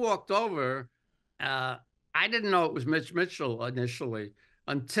walked over, I didn't know it was Mitch Mitchell initially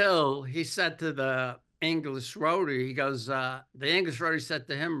until he said to the English roadie, he goes, the English roadie said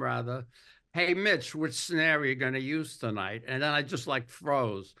to him rather, "Hey, Mitch, which snare are you going to use tonight?" And then I just like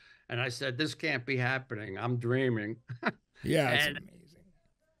froze. And I said, "This can't be happening. I'm dreaming." Yeah, it's amazing.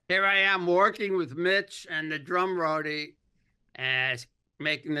 Here I am working with Mitch and the drum roadie, and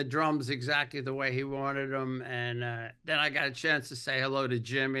making the drums exactly the way he wanted them. And then I got a chance to say hello to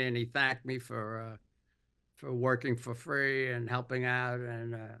Jimmy, and he thanked me for working for free and helping out.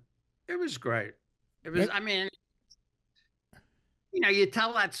 And it was great. It was, I mean, you know, you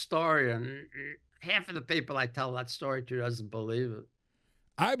tell that story and half of the people I tell that story to doesn't believe it.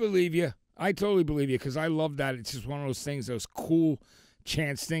 I believe you. I totally believe you because I love that. It's just one of those things, those cool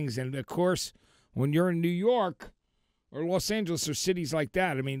chance things. And, of course, when you're in New York or Los Angeles or cities like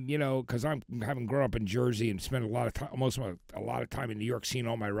that, I mean, you know, because I'm having grown up in Jersey and spent a lot of time in New York, seeing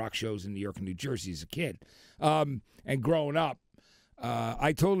all my rock shows in New York and New Jersey as a kid, and growing up,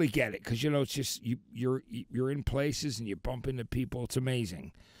 I totally get it because, you know, it's just you're in places and you bump into people. It's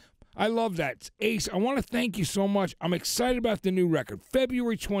amazing. I love that. Ace, I want to thank you so much. I'm excited about the new record.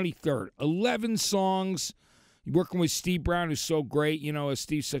 February 23rd, 11 songs. You're working with Steve Brown, who's so great. You know,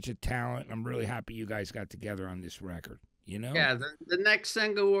 Steve's such a talent. I'm really happy you guys got together on this record, you know? Yeah, the next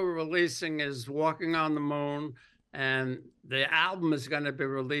single we're releasing is Walking on the Moon, and the album is going to be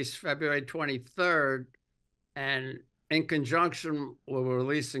released February 23rd, and in conjunction, we're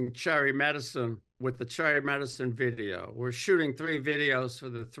releasing Cherry Medicine with the Cherry Medicine video. We're shooting 3 videos for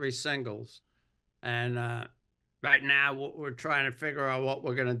the 3 singles. And right now, we're trying to figure out what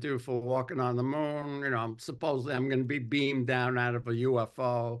we're going to do for Walking on the Moon. You know, supposedly I'm going to be beamed down out of a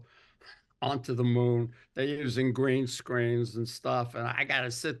UFO onto the moon. They're using green screens and stuff. And I got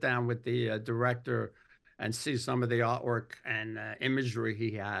to sit down with the director and see some of the artwork and imagery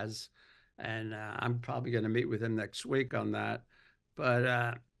he has. And I'm probably going to meet with him next week on that.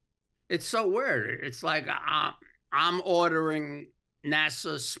 But it's so weird. It's like I'm ordering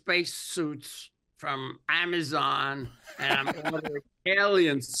NASA space suits from Amazon, and I'm ordering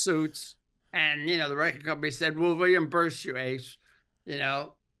alien suits. And, you know, the record company said, we'll reimburse you, Ace, you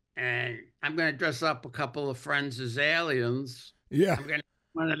know, and I'm going to dress up a couple of friends as aliens. Yeah. I'm going to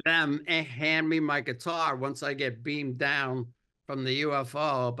one of them and hand me my guitar once I get beamed down from the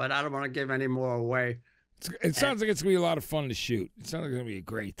UFO, but I don't want to give any more away. It sounds like it's going to be a lot of fun to shoot. It sounds like it's going to be a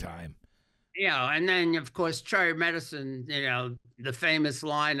great time. You know, and then, of course, Cherry Medicine, you know, the famous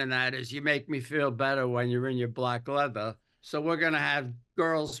line in that is, you make me feel better when you're in your black leather. So we're going to have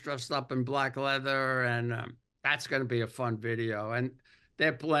girls dressed up in black leather, and that's going to be a fun video. And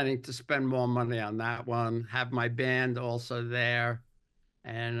they're planning to spend more money on that one, have my band also there.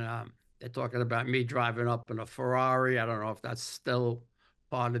 And they're talking about me driving up in a Ferrari. I don't know if that's still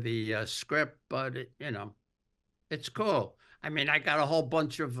part of the script, but, you know, it's cool. I mean, I got a whole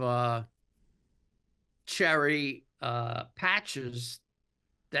bunch of cherry patches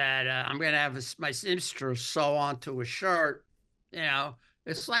that I'm going to have my seamstress sew onto a shirt. You know,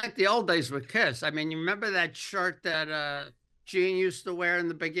 it's like the old days with Kiss. I mean, you remember that shirt that Gene used to wear in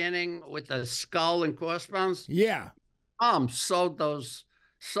the beginning with the skull and crossbones? Yeah. Sewed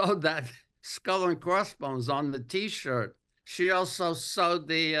that skull and crossbones on the T-shirt. She also sewed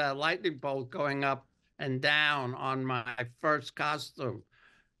the lightning bolt going up and down on my first costume,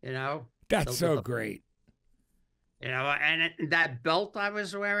 you know? That's so great. You know, and that belt I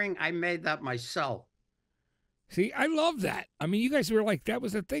was wearing, I made that myself. See, I love that. I mean, you guys were like, that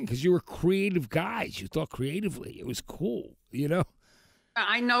was the thing, because you were creative guys. You thought creatively. It was cool, you know?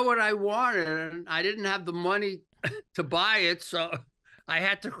 I know what I wanted, and I didn't have the money to buy it, so I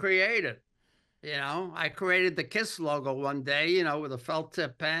had to create it. You know, I created the KISS logo one day, you know, with a felt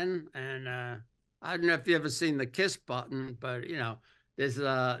tip pen. And I don't know if you ever seen the KISS button, but, you know, there's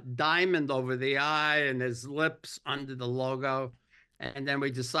a diamond over the eye and there's lips under the logo. And then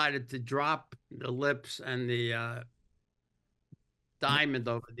we decided to drop the lips and the diamond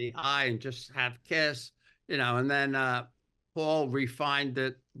over the eye and just have KISS, you know. And then Paul refined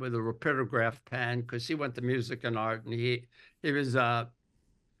it with a rapidograph pen because he went to music and art, and he was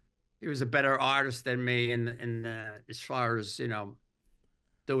a better artist than me in as far as, you know,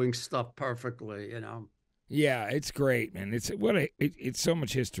 doing stuff perfectly, you know. Yeah, it's great, man. It's so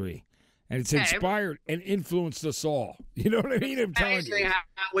much history, and it's inspired and influenced us all. You know what I mean? I'm telling you. How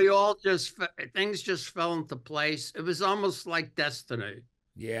we all things just fell into place. It was almost like destiny.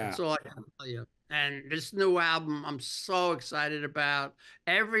 Yeah. That's all I can tell you. And this new album, I'm so excited about.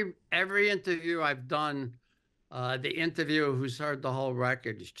 Every interview I've done, the interviewer who's heard the whole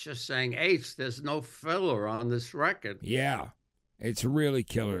record is just saying, Ace, there's no filler on this record. Yeah, it's really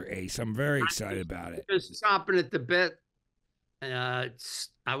killer, Ace. I'm very excited about it. Just chopping at the bit. I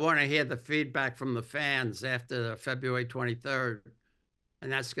want to hear the feedback from the fans after February 23rd, and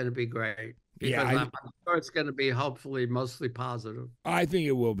that's going to be great. Because I'm sure it's going to be hopefully mostly positive. I think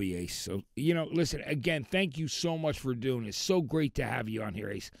it will be, Ace. So, you know, listen, again, thank you so much for doing this. So great to have you on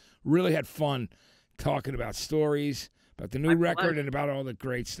here, Ace. Really had fun talking about stories, about the new record, and about all the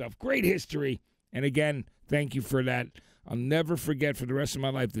great stuff. Great history. And again, thank you for that. I'll never forget for the rest of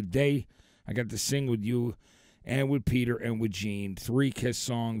my life the day I got to sing with you and with Peter and with Gene. 3 KISS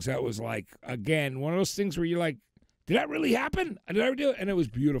songs. That was like, again, one of those things where you're like, did that really happen? Did I ever do it? And it was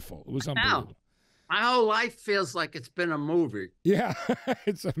beautiful. It was unbelievable. my whole life feels like it's been a movie. Yeah,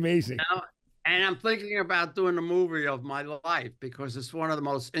 it's amazing. You know? And I'm thinking about doing a movie of my life because it's one of the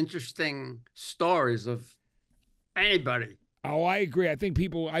most interesting stories of anybody. Oh, I agree. I think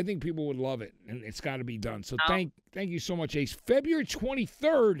people would love it, and it's got to be done. So thank you so much, Ace. February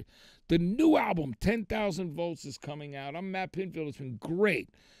 23rd, the new album 10,000 Volts is coming out. I'm Matt Pinfield. It's been great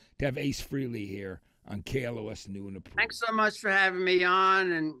to have Ace Frehley here on KLOS New and Approved. Thanks so much for having me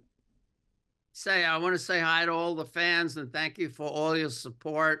on, and I want to say hi to all the fans and thank you for all your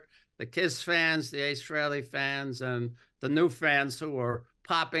support. The Kiss fans, the Ace Frehley fans, and the new fans who are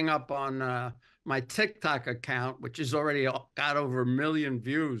popping up on my TikTok account, which has already got over 1 million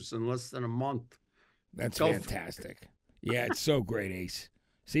views in less than a month. That's fantastic. Yeah, it's so great, Ace.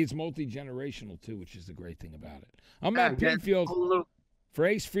 See, it's multi-generational, too, which is the great thing about it. I'm Matt Pinfield for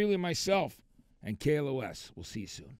Ace Frehley and myself and KLOS. We'll see you soon.